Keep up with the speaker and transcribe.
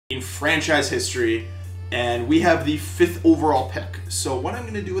in franchise history, and we have the 5th overall pick. So what I'm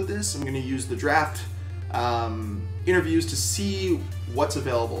going to do with this, I'm going to use the draft interviews to see what's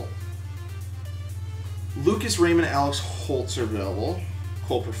available. Lucas Raymond, Alex Holtz are available.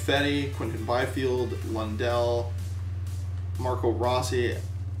 Cole Perfetti, Quinton Byfield, Lundell, Marco Rossi.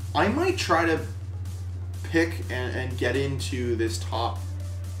 I might try to pick and get into this top,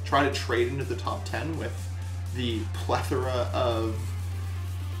 try to trade into the top 10 with the plethora of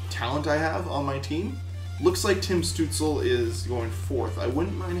talent I have on my team. Looks like Tim Stützle is going 4th. I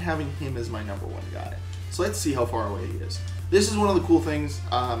wouldn't mind having him as my #1 guy. So let's see how far away he is. This is one of the cool things,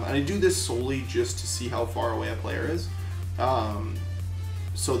 and I do this solely just to see how far away a player is,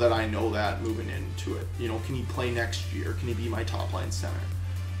 so that I know that moving into it. You know, can he play next year? Can he be my top line center?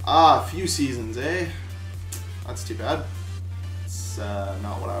 A few seasons, eh? That's too bad. It's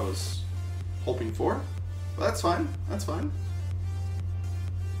not what I was hoping for, but that's fine. That's fine.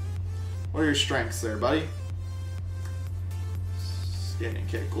 What are your strengths there, buddy? Skating.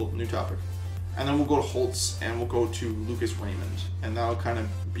 Okay, cool. New topic. And then we'll go to Holtz, and we'll go to Lucas Raymond, and that'll kind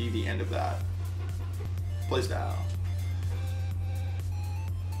of be the end of that. Play style.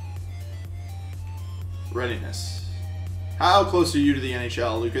 Readiness. How close are you to the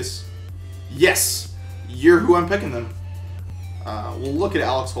NHL, Lucas? Yes! You're who I'm picking them. We'll look at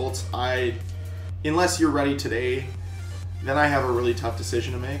Alex Holtz. Unless you're ready today, then I have a really tough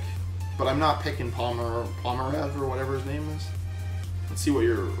decision to make. But I'm not picking Pomerev or whatever his name is. Let's see what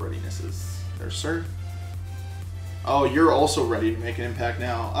your readiness is there, sir. Oh, you're also ready to make an impact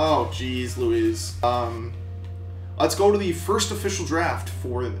now. Oh, geez, Louise. Let's go to the first official draft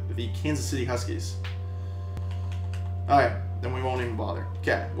for the Kansas City Huskies. Alright, then we won't even bother.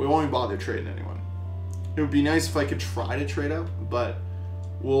 Okay, we won't even bother trading anyone. It would be nice if I could try to trade up, but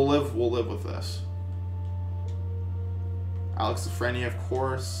we'll live with this. Alex Lafreniere, of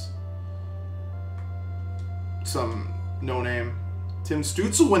course. Some no-name. Tim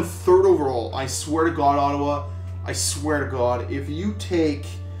Stützle went 3rd overall. I swear to God, Ottawa. I swear to God. If you take...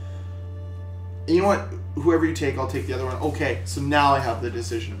 You know what? Whoever you take, I'll take the other one. Okay, so now I have the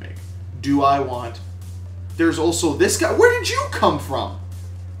decision to make. Do I want... There's also this guy. Where did you come from?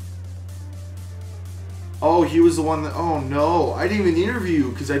 Oh, he was the one that... Oh, no. I didn't even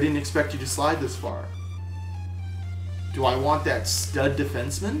interview because I didn't expect you to slide this far. Do I want that stud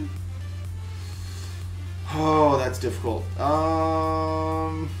defenseman? Oh, that's difficult.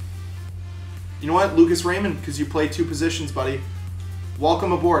 You know what? Lucas Raymond, because you play 2 positions, buddy.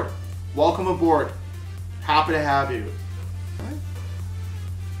 Welcome aboard. Welcome aboard. Happy to have you. Okay.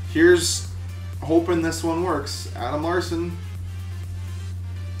 Here's hoping this one works. Adam Larson.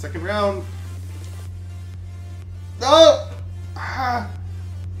 2nd round. No!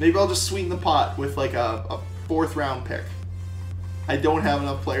 Maybe I'll just sweeten the pot with like a 4th round pick. I don't have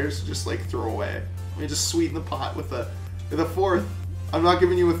enough players to just like throw away. Let me just sweeten the pot with a 4th. I'm not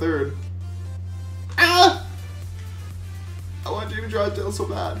giving you a 3rd. Ah! I want you to draw it down so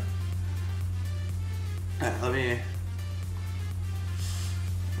bad. Let me...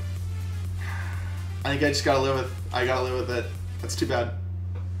 I think I just gotta live with... I gotta live with it. That's too bad.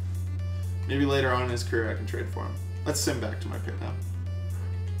 Maybe later on in his career I can trade for him. Let's sim back to my pick now.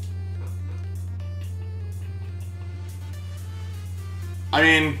 I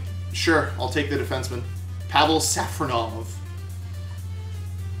mean, sure, I'll take the defenseman. Pavel Safronov.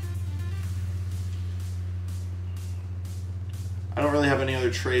 I don't really have any other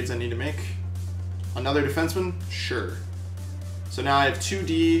trades I need to make. Another defenseman? Sure. So now I have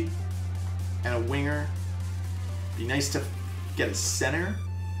 2D and a winger. Be nice to get a center,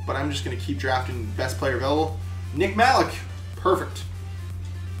 but I'm just going to keep drafting best player available. Nick Malik. Perfect.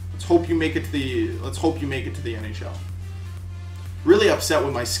 Let's hope you make it to the NHL. Really upset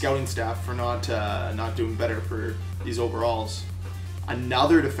with my scouting staff for not doing better for these overalls.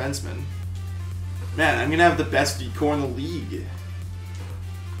 Another defenseman. Man, I'm gonna have the best decor in the league.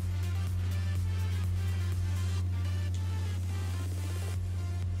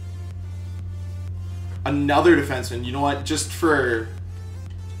 Another defenseman. You know what? Just for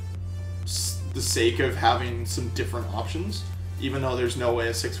the sake of having some different options, even though there's no way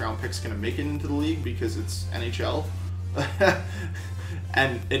a 6th round pick's gonna make it into the league because it's NHL.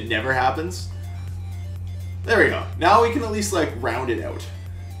 And it never happens. There we go. Now we can at least like round it out.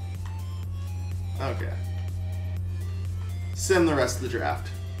 Okay. Sim the rest of the draft.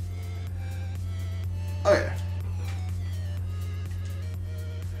 Okay.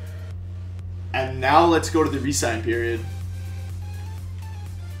 And now let's go to the resign period.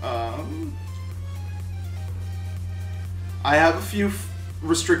 I have a few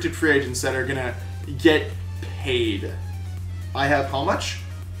restricted free agents that are gonna get paid. I have how much?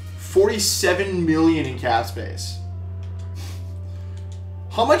 $47 million in cap space.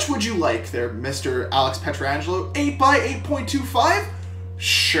 How much would you like there, Mr. Alex Pietroangelo? 8 by 8.25?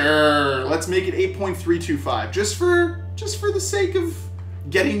 Sure, let's make it 8.325, just for the sake of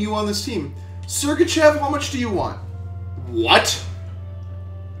getting you on this team. Sergachev, how much do you want? What?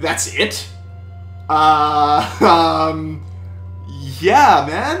 That's it? Yeah,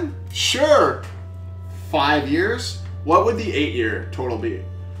 man. Sure. 5 years? What would the 8-year total be?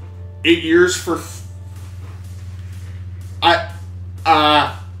 8 years for...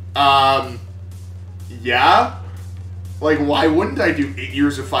 Yeah? Like, why wouldn't I do 8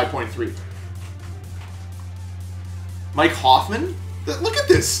 years of 5.3? Mike Hoffman? Look at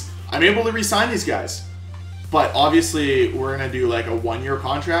this. I'm able to re-sign these guys. But obviously, we're going to do like a 1-year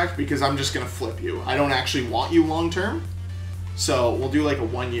contract because I'm just going to flip you. I don't actually want you long-term. So we'll do like a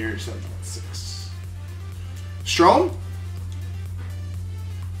 1 year. So 6. Strome?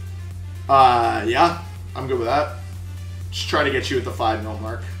 Yeah, I'm good with that. Just try to get you at the 5 mil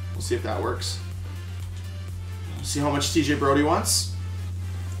mark. We'll see if that works. See how much TJ Brodie wants.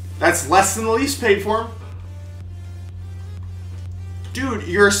 That's less than the Leafs paid for him. Dude,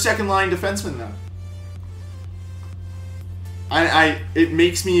 you're a second-line defenseman now. It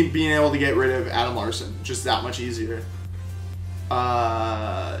makes me being able to get rid of Adam Larson just that much easier.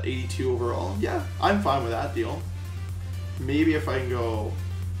 82 overall. Yeah, I'm fine with that deal. Maybe if I can go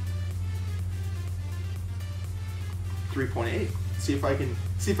 3.8. See if I can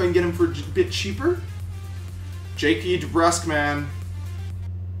get him for a bit cheaper. J.P. DeBrusk, man.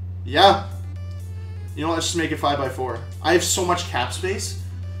 Yeah. You know what? Let's just make it 5 by 4. I have so much cap space.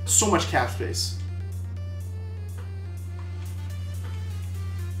 So much cap space.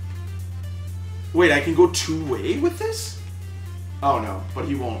 Wait, I can go 2-way with this? Oh, no. But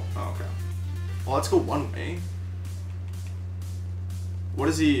he won't. Oh, okay. Well, let's go 1-way. What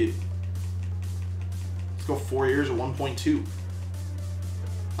is he... Let's go 4 years or 1.2.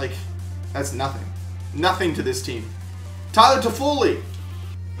 Like, that's nothing. Nothing to this team. Tyler Toffoli.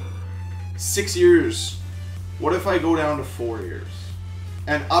 6 years. What if I go down to 4 years?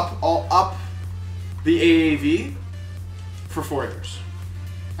 And I'll up the AAV for 4 years.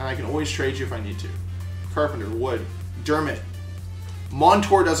 And I can always trade you if I need to. Carpenter, Wood, Dermott.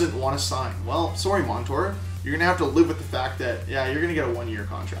 Montour doesn't want to sign. Well, sorry, Montour. You're going to have to live with the fact that, yeah, you're going to get a 1-year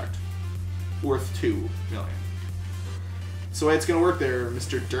contract. Worth $2 million. So it's going to work there,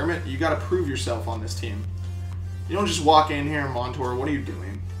 Mr. Dermott. You got to prove yourself on this team. You don't just walk in here, Montour. What are you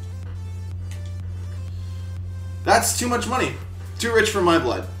doing? That's too much money. Too rich for my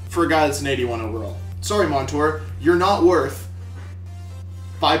blood. For a guy that's an 81 overall. Sorry, Montour. You're not worth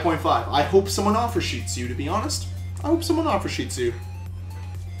 5.5. I hope someone offer sheets you, to be honest. I hope someone offer sheets you.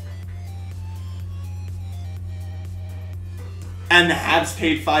 And the Habs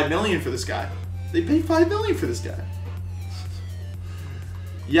paid $5 million for this guy. They paid $5 million for this guy.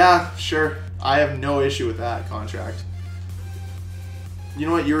 Yeah, sure. I have no issue with that contract. You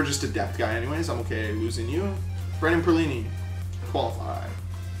know what? You were just a depth guy anyways. I'm okay losing you. Brendan Perlini. Qualify.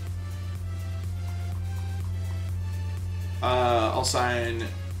 I'll sign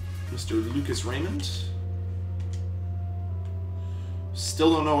Mr. Lucas Raymond.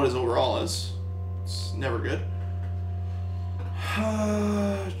 Still don't know what his overall is. It's never good.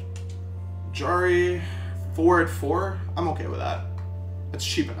 Jari, 4 at 4. I'm okay with that. It's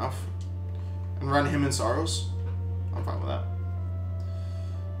cheap enough. And run him in Saros. I'm fine with that.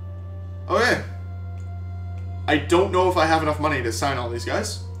 Okay. I don't know if I have enough money to sign all these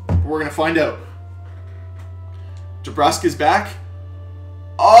guys. But we're going to find out. DeBrusk is back.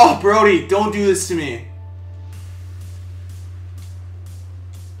 Oh, Brodie, don't do this to me.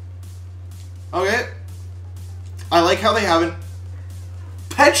 Okay. I like how they haven't.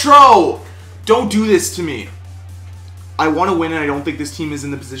 Petro! Don't do this to me. I want to win, and I don't think this team is in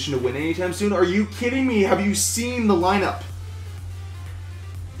the position to win anytime soon. Are you kidding me? Have you seen the lineup?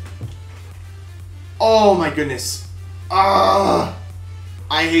 Oh my goodness. I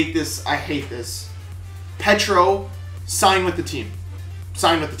hate this. I hate this. Petro, sign with the team.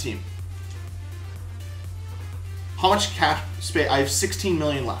 Sign with the team. How much cap space? I have 16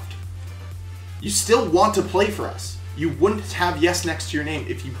 million left. You still want to play for us. You wouldn't have yes next to your name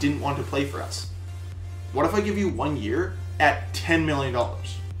if you didn't want to play for us. What if I give you 1 year at $10 million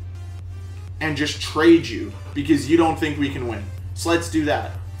and just trade you because you don't think we can win? So let's do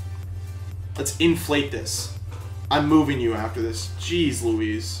that. Let's inflate this. I'm moving you after this. Jeez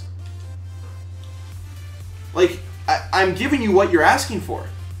Louise. Like, I'm giving you what you're asking for.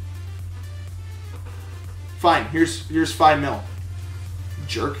 Fine, here's 5 mil.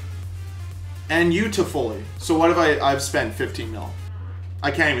 Jerk. And you Toffoli. So what if I've spent 15 mil?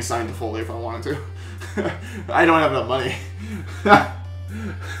 I can't even sign Toffoli if I wanted to. I don't have enough money.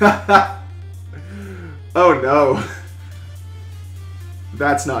 Oh no.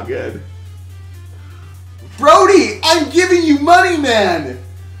 That's not good. Brodie, I'm giving you money, man!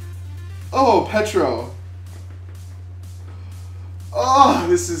 Oh, Petro. Oh,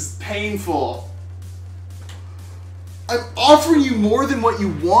 this is painful. I'm offering you more than what you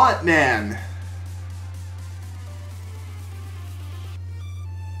want, man.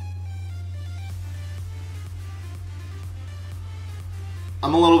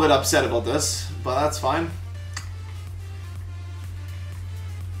 I'm a little bit upset about this, but that's fine.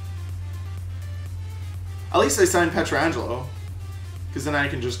 At least I signed Pietroangelo, because then I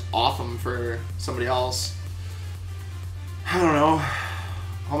can just off him for somebody else. I don't know.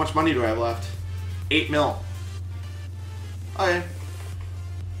 How much money do I have left? 8 mil. Okay.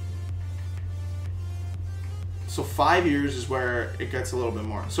 So 5 years is where it gets a little bit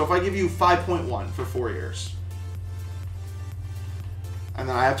more. So if I give you 5.1 for 4 years, and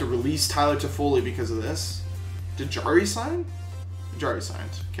then I have to release Tyler Toffoli because of this. Did Jari sign? Jari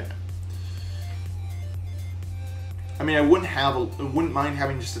signed. Okay. I mean, I wouldn't mind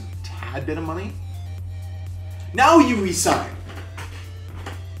having just a tad bit of money. Now you resign.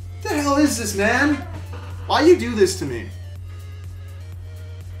 What the hell is this, man? Why you do this to me?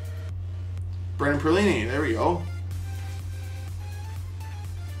 Brendan Perlini, there we go.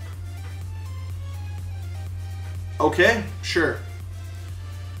 Okay, sure.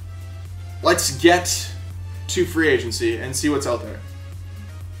 Let's get to free agency and see what's out there.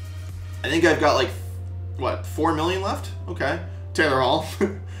 I think I've got like, what, 4 million left? Okay. Taylor Hall.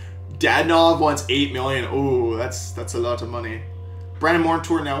 Dadnov wants 8 million. Ooh, that's a lot of money. Brandon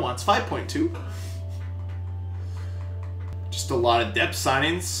Montour now wants 5.2. Just a lot of depth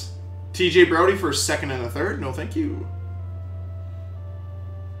signings. TJ Brodie for a second and a third. No, thank you.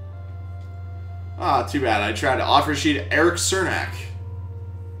 Ah, too bad. I tried to offer sheet Eric Cernak.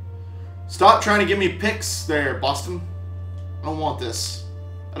 Stop trying to give me picks there, Boston. I don't want this.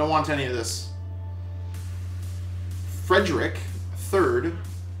 I don't want any of this. Frederick, third.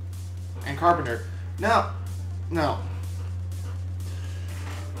 And Carpenter. No. No.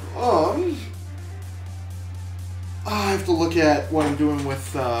 I have to look at what I'm doing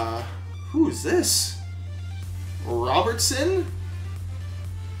with, who is this? Robertson?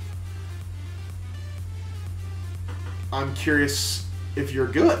 I'm curious if you're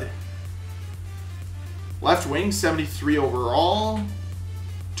good. Left wing, 73 overall.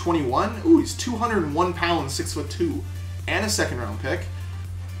 21. Ooh, he's 201 pounds, 6'2", and a second-round pick.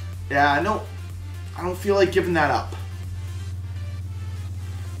 Yeah, no, I don't feel like giving that up.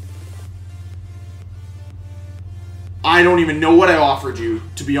 I don't even know what I offered you,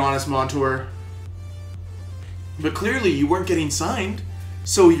 to be honest, Montour. But clearly you weren't getting signed,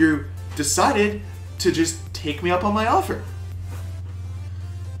 so you decided to just take me up on my offer.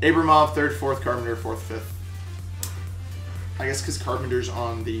 Abramov, 3rd, 4th, Carpenter, 4th, 5th. I guess because Carpenter's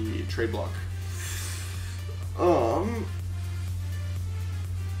on the trade block.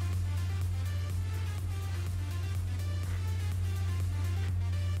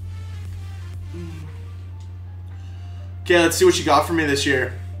 Okay, let's see what you got for me this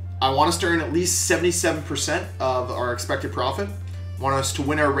year. I want us to earn at least 77% of our expected profit. I want us to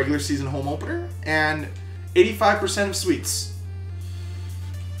win our regular season home opener. And 85% of sweets.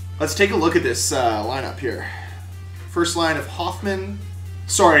 Let's take a look at this lineup here. First line of Hoffman.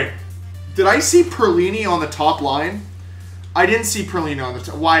 Sorry, did I see Perlini on the top line? I didn't see Perlini on the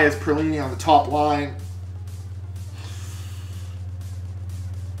top. Why is Perlini on the top line?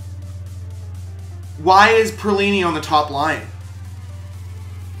 Why is Perlini on the top line?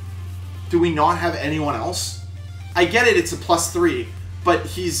 Do we not have anyone else? I get it, it's a +3, but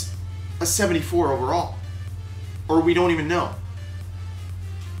he's a 74 overall. Or we don't even know.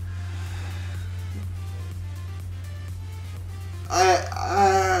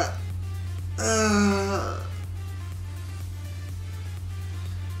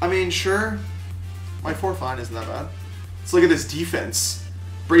 I mean, sure. My 4th line isn't that bad. Let's look at this defense.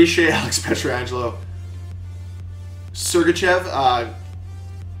 Brady Shea, Alex Pietroangelo. Sergachev,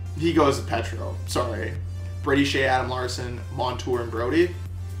 he goes to Petro. Sorry. Brady Shea, Adam Larson, Montour, and Brodie.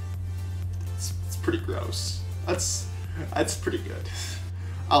 It's pretty gross. That's pretty good.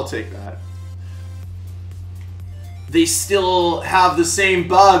 I'll take that. They still have the same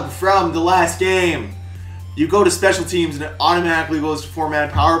bug from the last game. You go to special teams and it automatically goes to 4-man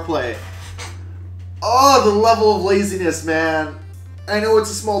power play. Oh, the level of laziness, man. I know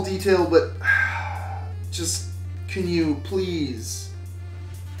it's a small detail, but just, can you please?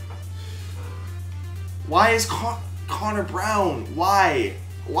 Why is Connor Brown. Why?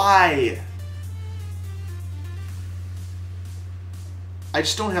 Why? I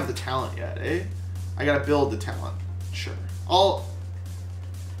just don't have the talent yet, eh? I gotta build the talent. Sure.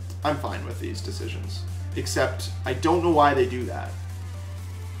 I'm fine with these decisions. Except, I don't know why they do that.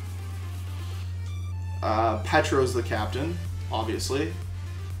 Petro's the captain, obviously.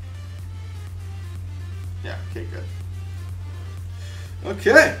 Yeah, okay, good.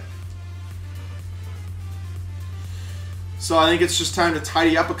 Okay. So I think it's just time to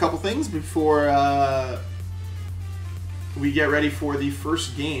tidy up a couple things before we get ready for the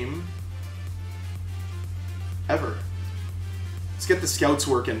first game ever. Let's get the scouts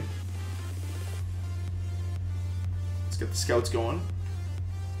working. Let's get the scouts going.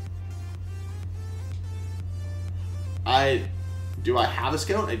 Do I have a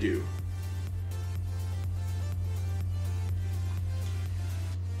scout? I do.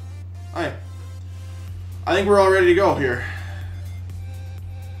 Alright. I think we're all ready to go here.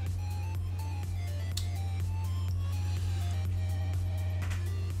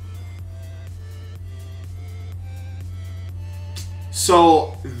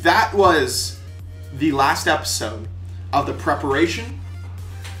 So that was the last episode of the preparation.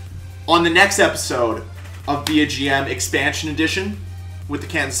 On the next episode of Be a GM Expansion Edition with the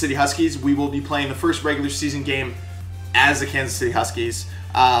Kansas City Huskies, we will be playing the first regular season game as the Kansas City Huskies.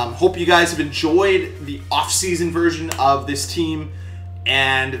 Hope you guys have enjoyed the off-season version of this team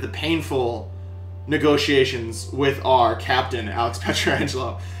and the painful negotiations with our captain, Alex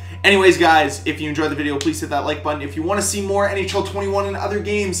Pietroangelo. Anyways, guys, if you enjoyed the video, please hit that like button. If you want to see more NHL 21 and other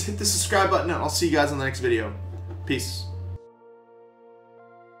games, hit the subscribe button, and I'll see you guys in the next video. Peace.